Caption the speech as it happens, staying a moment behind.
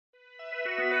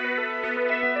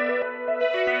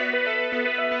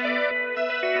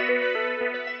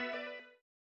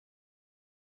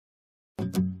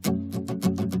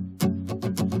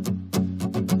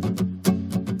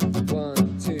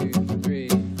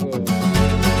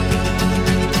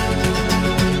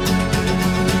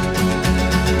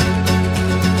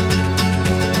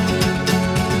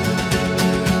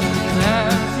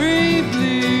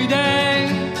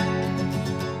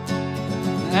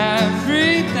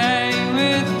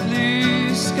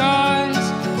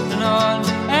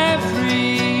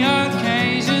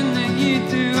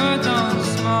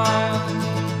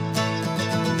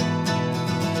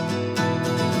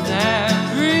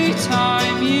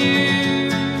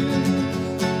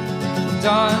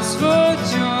dance for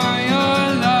joy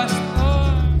or lust.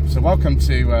 So welcome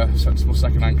to Sensible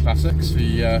Secondhand Classics,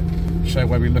 the show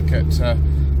where we look at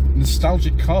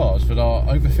nostalgic cars that are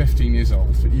over 15 years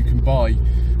old that you can buy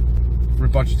for a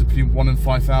budget of between £1,000 and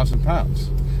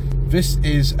 £5,000. This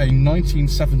is a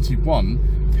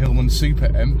 1971 Hillman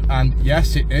Super Imp, and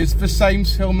yes, it is the same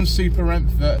Hillman Super Imp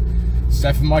that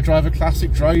Stephen, my driver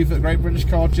classic, drove at the Great British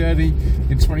Car Journey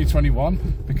in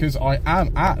 2021, because I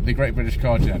am at the Great British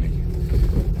Car Journey,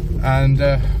 and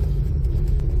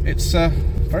it's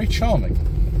very charming.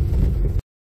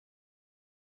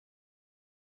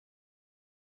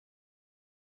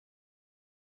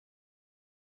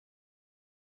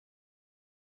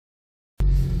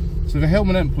 So the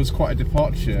Hillman Imp was quite a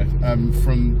departure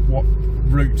from what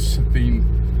Roots had been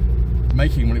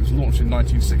making when it was launched in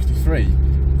 1963.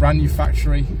 Brand new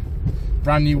factory,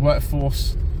 brand new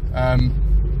workforce.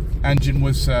 Engine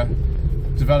was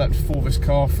developed for this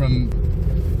car from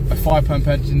a 5-pump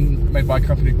engine made by a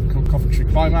company called Coventry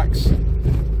Climax.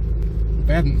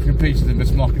 They hadn't competed in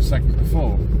this market segment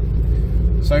before.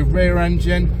 So rear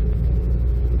engine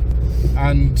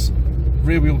and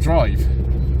rear wheel drive.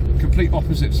 Complete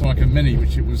opposites to like a Mini,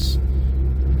 which it was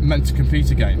meant to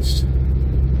compete against.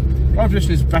 Drive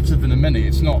position is better than a Mini.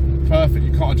 It's not perfect,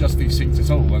 you can't adjust these seats at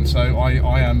all, and so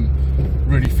I am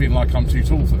really feeling like I'm too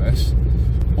tall for this.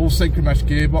 All synchro mesh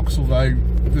gearbox, although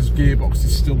this gearbox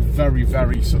is still very,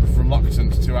 very sort of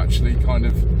reluctant to actually kind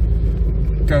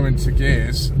of go into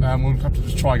gears. We'll have to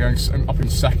just try going up in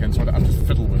second so I don't have to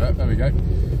fiddle with it. There we go.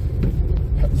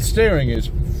 The steering is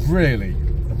really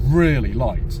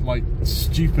light, like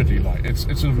stupidly light. It's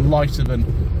sort of lighter than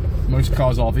most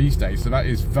cars are these days, so that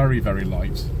is very, very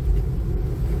light.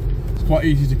 It's quite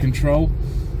easy to control,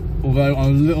 although I'm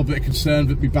a little bit concerned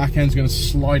that my back end's going to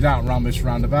slide out around this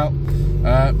roundabout,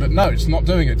 but no, it's not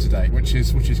doing it today, which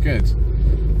is good.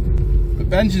 But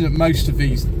the engine at most of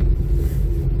these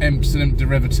Imps and Imp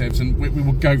derivatives, and we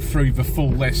will go through the full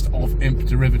list of Imp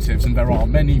derivatives, and there are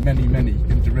many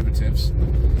Imp derivatives,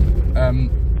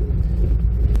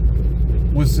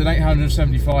 was an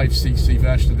 875cc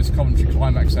version of this Coventry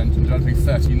Climax engine, developing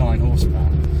 39 horsepower.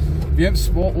 The Imp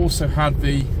Sport also had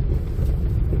the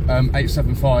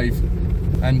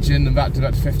 875 engine, and that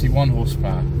developed 51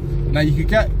 horsepower. Now you could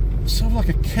get sort of like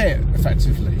a kit,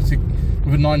 effectively,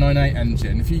 with a 998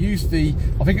 engine. If you use the,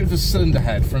 I think it was the cylinder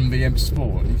head from the Imp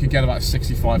Sport, you could get about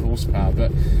 65 horsepower,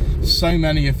 but so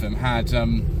many of them had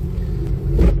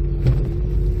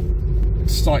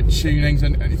site tunings,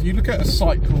 and if you look at a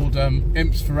site called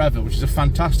Imps Forever, which is a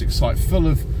fantastic site full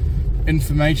of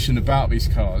information about these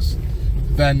cars,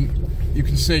 then you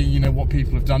can see, you know, what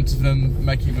people have done to them,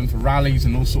 making them for rallies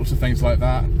and all sorts of things like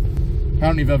that.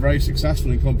 Apparently they're very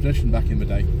successful in competition back in the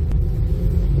day.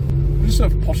 We're just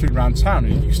sort of pottering around town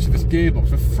and you're used to this gearbox.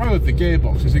 The throw of the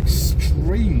gearbox is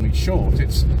extremely short.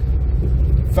 It's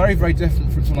very, very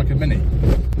different from something like a Mini.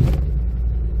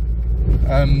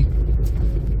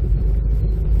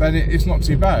 Then it's not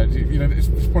too bad. You know, it's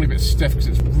probably a bit stiff because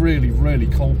it's really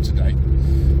cold today.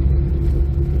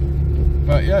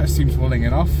 But yeah, it seems willing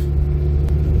enough.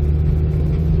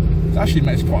 It actually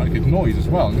makes quite a good noise as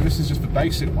well. I mean, this is just the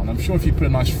basic one. I'm sure if you put a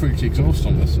nice fruity exhaust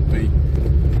on this, it'd be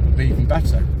even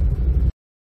better.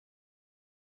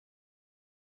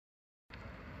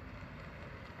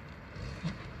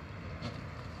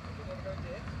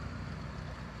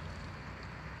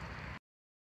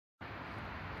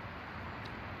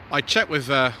 I checked with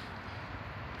one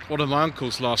of my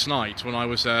uncles last night when I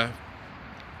was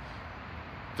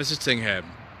visiting him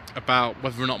about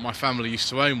whether or not my family used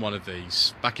to own one of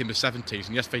these back in the 70s,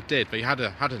 and yes, they did. They had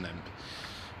an Imp.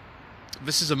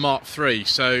 This is a Mark III,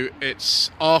 so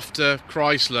it's after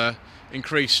Chrysler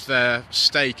increased their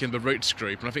stake in the Roots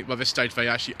group, and I think by this stage they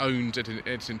actually owned it in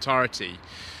its entirety.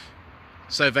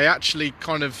 So they actually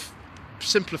kind of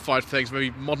simplified things,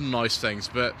 maybe modernised things,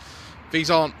 but these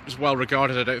aren't as well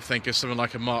regarded, I don't think, as something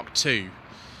like a Mark II.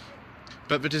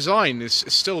 But the design is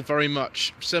still very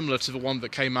much similar to the one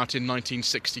that came out in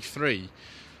 1963.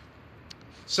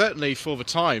 Certainly for the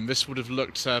time, this would have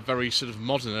looked very sort of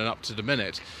modern and up to the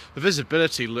minute. The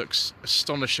visibility looks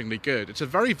astonishingly good. It's a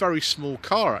very, very small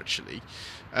car, actually.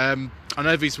 I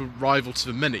know these were rival to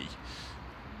the Mini,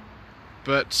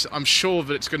 but I'm sure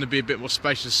that it's going to be a bit more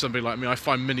spacious for somebody like me. I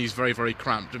find Minis very, very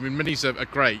cramped. I mean, Minis are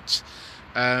great,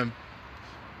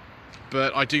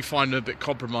 but I do find them a bit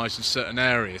compromised in certain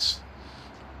areas.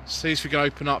 So if we can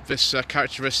open up this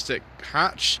characteristic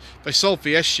hatch, they solved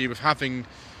the issue of having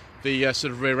the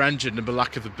sort of rear engine and the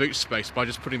lack of the boot space by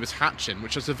just putting this hatch in,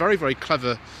 which is a very, very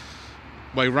clever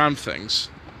way around things.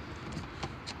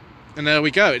 And there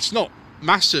we go. It's not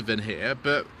massive in here,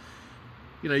 but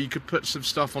You know, you could put some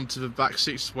stuff onto the back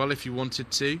seats as well if you wanted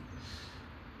to.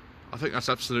 I think that's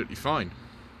absolutely fine.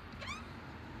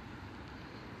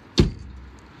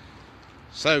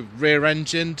 So,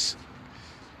 rear-engined,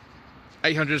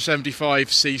 875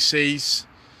 cc's,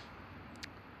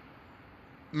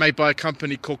 made by a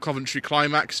company called Coventry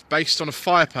Climax, based on a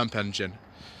fire pump engine.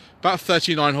 About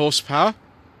 39 horsepower.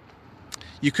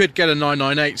 You could get a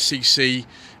 998cc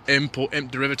imp or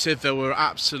imp derivative. There were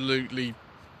absolutely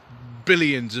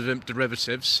billions of imp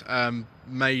derivatives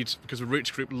made, because the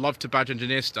Roots Group loved to badge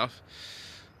engineer stuff.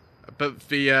 But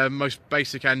the most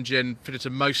basic engine fitted to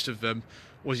most of them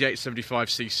was the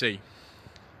 875cc.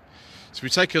 So we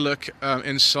take a look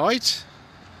inside.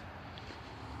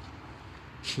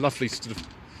 Lovely sort of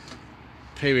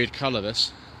period colour,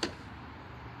 this.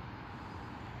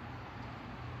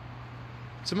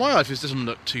 To my eye, this doesn't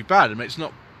look too bad. I mean, it's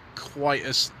not quite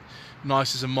as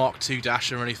nice as a Mark II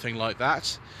Dash or anything like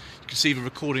that. You can see the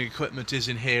recording equipment is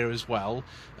in here as well.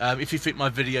 If you think my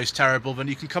video's terrible, then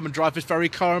you can come and drive this very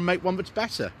car and make one that's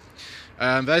better.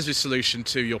 There's the solution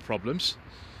to your problems.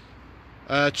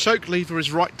 Choke lever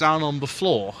is right down on the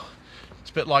floor.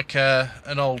 It's a bit like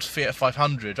an old Fiat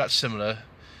 500, that's similar.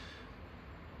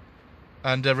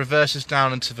 And reverse is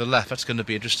down and to the left, that's going to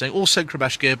be interesting. Also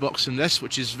Krabesh gearbox in this,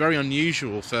 which is very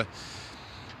unusual for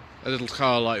a little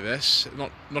car like this.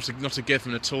 Not a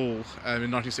given at all in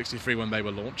 1963 when they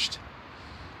were launched.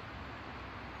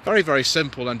 Very, very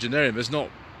simple engineering. There's not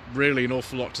really an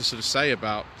awful lot to sort of say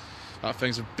about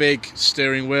things. A big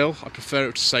steering wheel. I prefer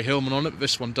it to say Hillman on it, but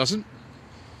this one doesn't.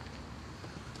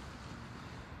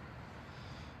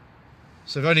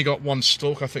 So they've only got one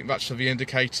stalk. I think that's for the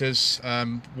indicators.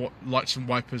 What lights and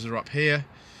wipers are up here.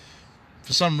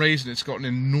 For some reason it's got an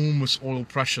enormous oil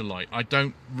pressure light. I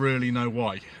don't really know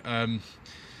why.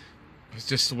 It's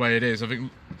just the way it is. I think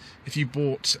if you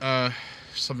bought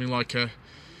something like a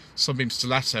Sunbeam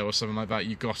Stiletto or something like that,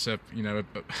 you got a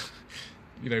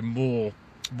more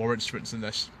instruments than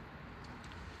this.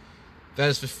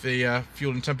 There's the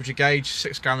fuel and temperature gauge,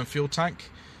 6-gallon fuel tank.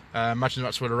 Imagine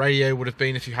that's where the radio would have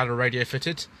been if you had a radio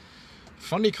fitted.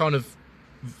 Funny kind of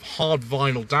hard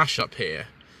vinyl dash up here.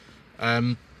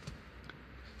 Although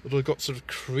we've got sort of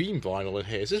cream vinyl in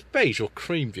here. Is this beige or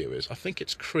cream, viewers? I think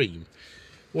it's cream.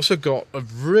 Also got a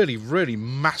really, really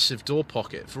massive door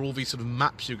pocket for all these sort of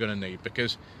maps you're going to need,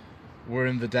 because we're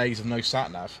in the days of no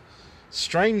sat-nav.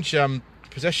 Strange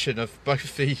position of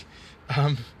both the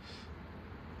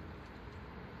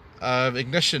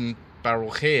ignition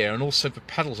barrel here, and also the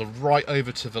pedals are right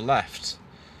over to the left,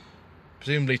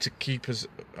 presumably to keep as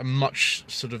much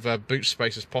sort of boot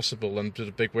space as possible and do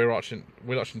the big wheel arch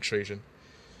intrusion.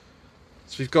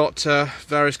 So we've got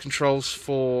various controls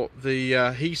for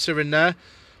the heater in there.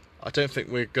 I don't think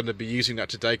we're going to be using that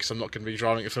today because I'm not going to be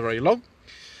driving it for very long.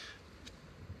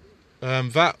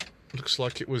 That looks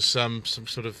like it was some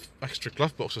sort of extra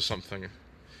glove box or something.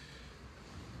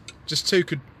 Just two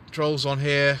controls on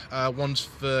here. One's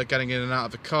for getting in and out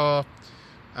of the car,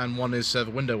 and one is the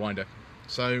window winder.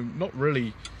 So not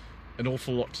really an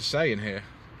awful lot to say in here.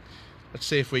 Let's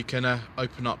see if we can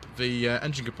open up the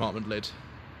engine compartment lid.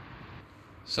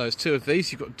 So there's two of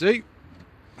these you've got to do,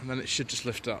 and then it should just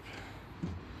lift up.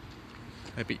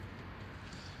 Maybe.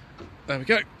 There we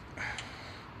go.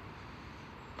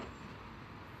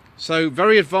 So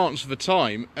very advanced for the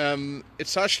time.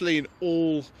 It's actually an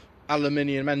all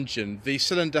aluminium engine. The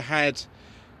cylinder head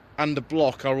and the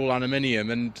block are all aluminium,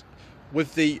 and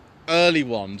with the early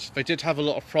ones they did have a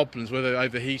lot of problems with it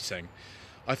overheating.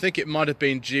 I think it might have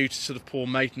been due to sort of poor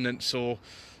maintenance, or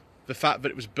the fact that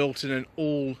it was built in an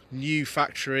all new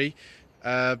factory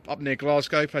up near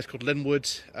Glasgow, a place called Linwood,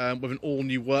 with an all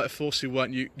new workforce who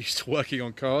weren't used to working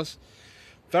on cars.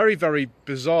 Very, very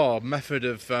bizarre method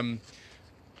of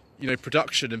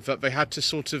production. In fact, they had to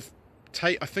sort of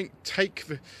take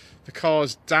the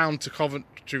cars down to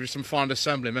Coventry with some final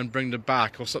assembly and then bring them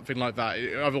back, or something like that.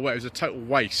 Either way, it was a total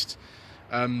waste.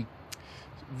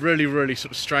 Really, really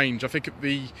sort of strange. I think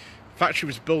the factory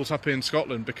was built up in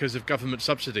Scotland because of government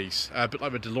subsidies, a bit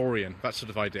like the DeLorean, that sort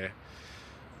of idea.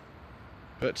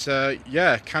 But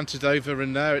yeah, canted over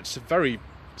in there. It's a very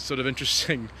sort of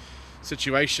interesting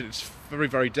situation. It's very,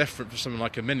 very different from something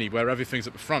like a Mini, where everything's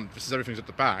at the front versus everything's at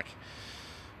the back.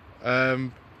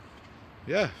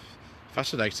 Yeah,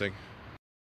 fascinating.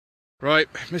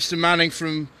 Right, Mr. Manning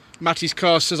from Matty's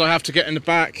car says I have to get in the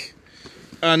back,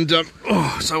 and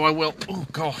so I will. Oh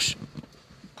gosh,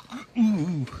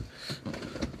 ooh,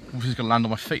 this is going to land on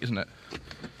my feet, isn't it?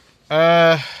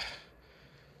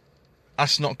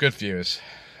 That's not good, viewers.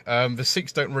 The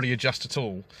seats don't really adjust at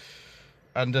all,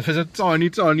 and there's a tiny,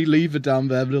 tiny lever down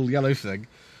there, the little yellow thing.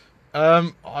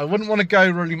 I wouldn't want to go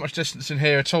really much distance in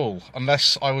here at all,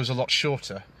 unless I was a lot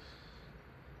shorter.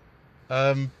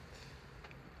 Yeah,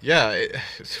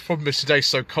 the problem is today's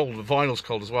so cold, the vinyl's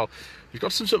cold as well. You've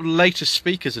got some sort of later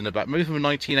speakers in the back, maybe from the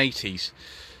 1980s.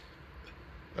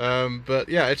 But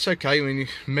yeah, it's okay. I mean,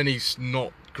 Mini's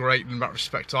not great in that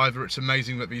respect either. It's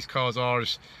amazing that these cars are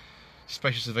as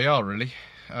spacious as they are, really.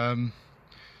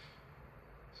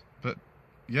 But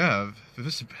yeah, the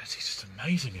visibility is just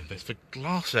amazing in this. The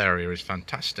glass area is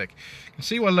fantastic. You can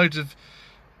see why loads of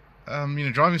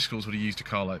driving schools would have used a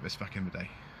car like this back in the day.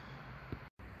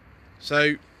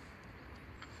 So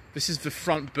this is the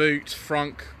front boot,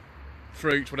 frunk,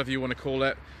 fruit, whatever you want to call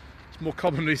it. It's more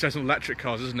common these days on electric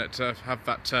cars, isn't it, to have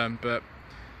that term? But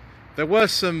there were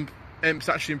some imps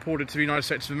actually imported to the United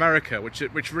States of America, which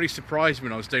really surprised me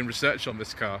when I was doing research on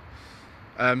this car.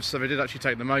 So they did actually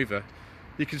take them over.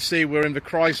 You can see we're in the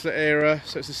Chrysler era,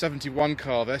 so it's a 71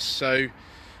 car this. So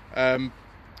when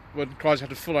Chrysler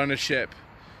had a full ownership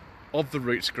of the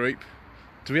Roots group,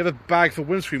 do we have a bag for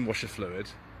windscreen washer fluid?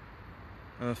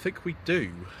 I think we do.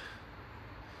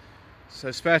 So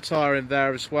spare tyre in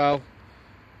there as well,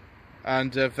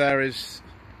 and there is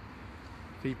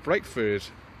the brake fluid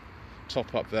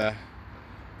top up there.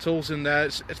 Tools in there.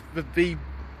 The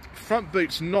front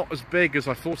boot's not as big as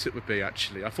I thought it would be,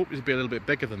 actually. I thought it would be a little bit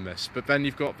bigger than this, but then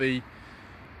you've got the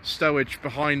stowage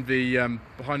behind the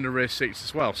rear seats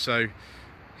as well. So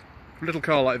a little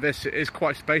car like this, it is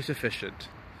quite space efficient,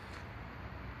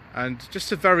 and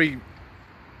just a very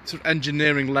sort of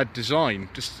engineering-led design.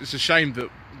 Just, it's a shame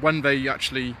that when they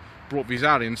actually brought these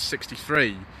out in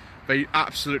 '63, they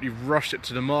absolutely rushed it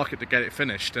to the market to get it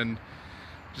finished, and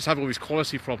just have all these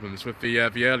quality problems with the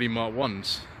early Mark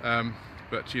 1s.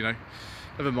 But you know,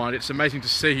 never mind. It's amazing to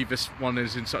see this one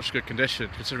is in such good condition,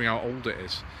 considering how old it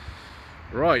is.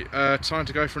 Right, time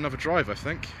to go for another drive, I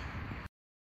think.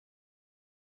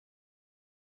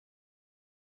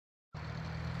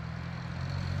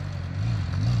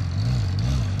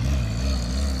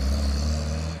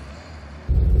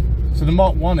 So the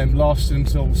Mark 1 imp lasted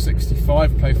until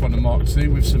 '65, played for on the Mark 2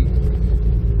 with some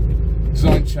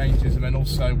design changes, and then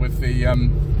also with the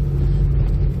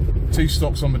two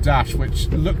stops on the dash, which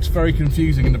looked very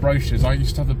confusing in the brochures. I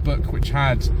used to have a book which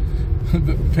had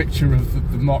the picture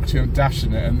of the Mark 2 imp dash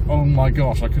in it, and oh my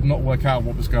gosh, I could not work out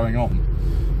what was going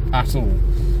on at all.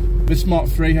 This Mark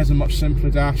 3 has a much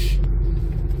simpler dash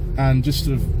and just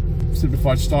sort of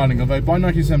simplified styling, although by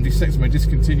 1976 when they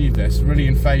discontinued this, really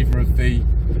in favour of the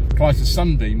Chrysler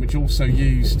Sunbeam, which also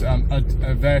used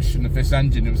a version of this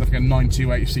engine. It was like a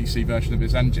 928cc version of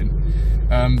this engine.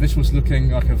 This was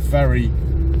looking like a very,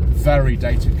 very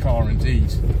dated car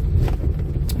indeed.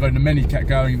 Although the Mini kept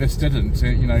going, this didn't,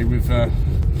 you know, with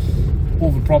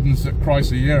all the problems that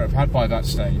Chrysler Europe had by that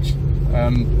stage.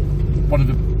 One of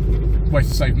the ways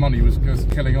to save money was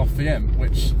killing off the imp,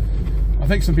 which I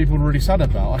think some people were really sad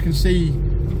about. I can see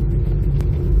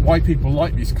why people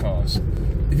like these cars.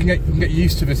 If you can get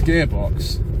used to this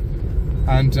gearbox,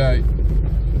 and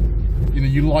you know,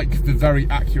 you like the very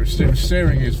accurate steering.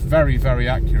 Steering is very, very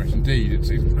accurate indeed. It's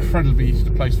incredibly easy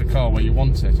to place the car where you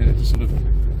want it, and it just sort of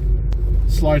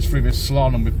slides through this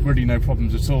slalom with really no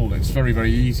problems at all. It's very,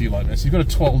 very easy like this. You've got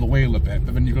to twirl the wheel a bit,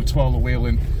 but then you've got to twirl the wheel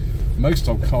in most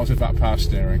old cars with that power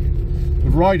steering. The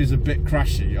ride is a bit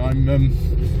crashy.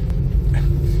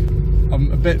 I'm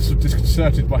a bit sort of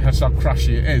disconcerted by how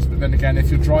crashy it is, but then again, if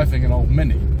you're driving an old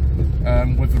Mini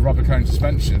with the rubber cone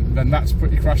suspension, then that's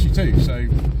pretty crashy too, so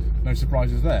no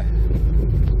surprises there.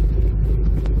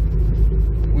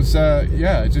 It was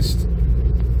yeah, just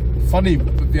funny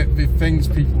the things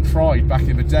people tried back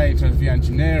in the day in terms of the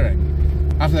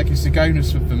engineering. After they could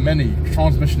Segonis with the Mini,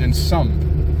 transmission in sump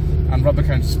and rubber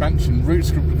cone suspension,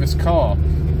 Roots group with this car,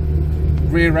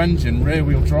 rear engine, rear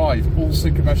wheel drive, all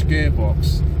synchro mesh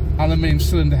gearbox, aluminium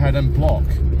cylinder head and block.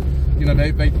 You know,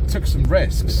 they took some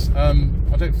risks. I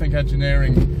don't think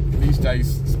engineering these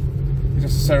days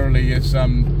necessarily is sort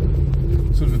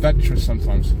of adventurous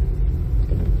sometimes.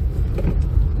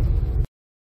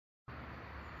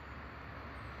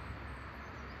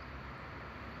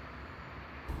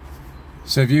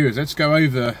 So viewers, let's go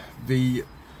over the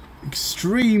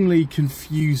extremely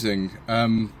confusing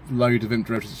load of imp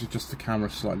derivatives. Adjust the camera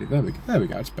slightly. There we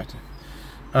go, it's better.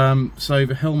 So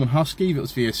the Hillman Husky, that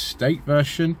was the estate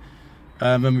version.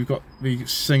 Then we've got the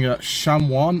Singer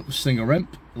Chamois, Singer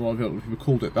Imp, a lot of people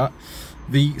called it that.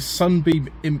 The Sunbeam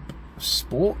Imp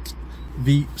Sport,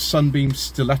 the Sunbeam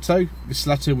Stiletto. The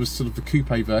Stiletto was sort of the coupe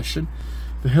version.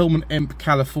 The Hillman Imp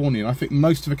Californian. I think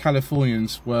most of the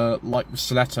Californians were like the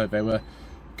Stiletto, they were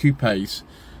coupes.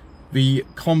 the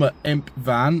Comet Imp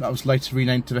van, that was later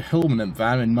renamed to the Hillman Imp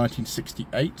van in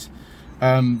 1968.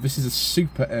 This is a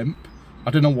Super Imp. I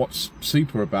don't know what's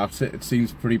super about it, it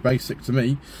seems pretty basic to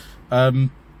me.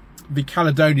 The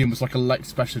Caledonian was like a late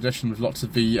special edition with lots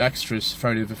of the extras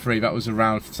thrown in for free. That was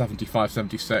around 75,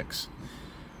 76.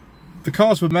 The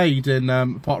cars were made in,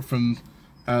 apart from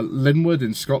Linwood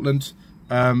in Scotland,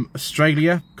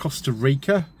 Australia, Costa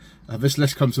Rica. This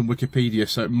list comes from Wikipedia,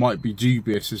 so it might be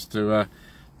dubious as to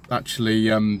actually,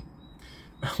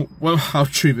 well, how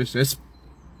true this is.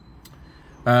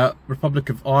 Republic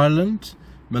of Ireland,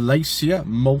 Malaysia,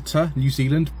 Malta, New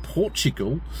Zealand,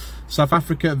 Portugal, South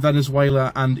Africa,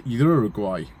 Venezuela and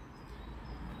Uruguay.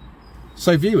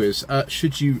 So viewers,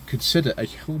 should you consider a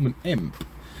Hillman Imp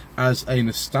as a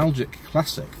nostalgic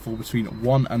classic for between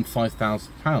 £1,000 and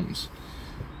 £5,000?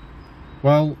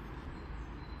 Well,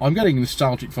 I'm getting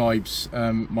nostalgic vibes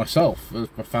myself.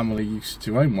 My family used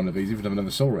to own one of these, even though I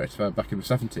never saw it back in the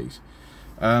 70s.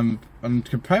 And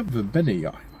compared with the Mini,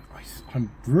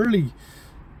 I'm really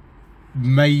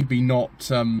maybe not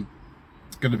going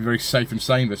to be very safe in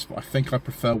saying this, but I think I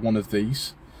prefer one of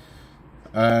these.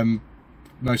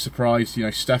 No surprise, you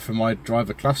know, Steph from my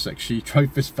Driver Classic, she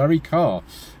drove this very car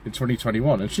in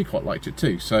 2021 and she quite liked it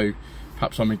too, so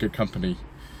perhaps I'm in good company.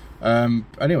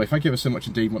 Anyway, thank you ever so much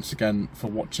indeed once again for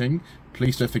watching.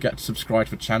 Please don't forget to subscribe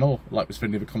to the channel, like this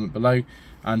video, leave a comment below,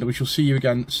 and we shall see you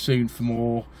again soon for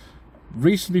more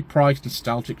reasonably priced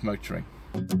nostalgic motoring.